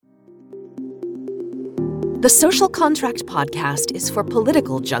The Social Contract podcast is for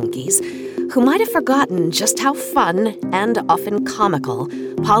political junkies who might have forgotten just how fun and often comical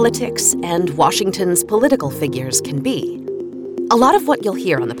politics and Washington's political figures can be. A lot of what you'll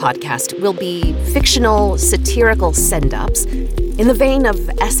hear on the podcast will be fictional, satirical sendups in the vein of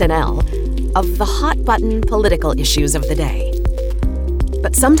SNL, of the hot-button political issues of the day.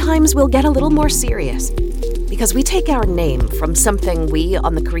 But sometimes we'll get a little more serious, because we take our name from something we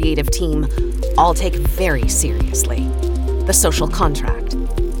on the creative team all take very seriously: the social contract.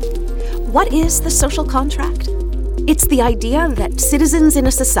 What is the social contract? It's the idea that citizens in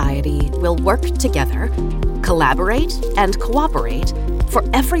a society will work together, collaborate, and cooperate for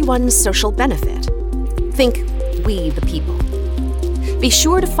everyone's social benefit. Think we the people. Be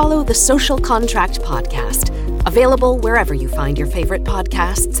sure to follow the Social Contract podcast, available wherever you find your favorite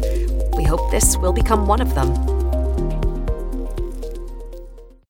podcasts. We hope this will become one of them.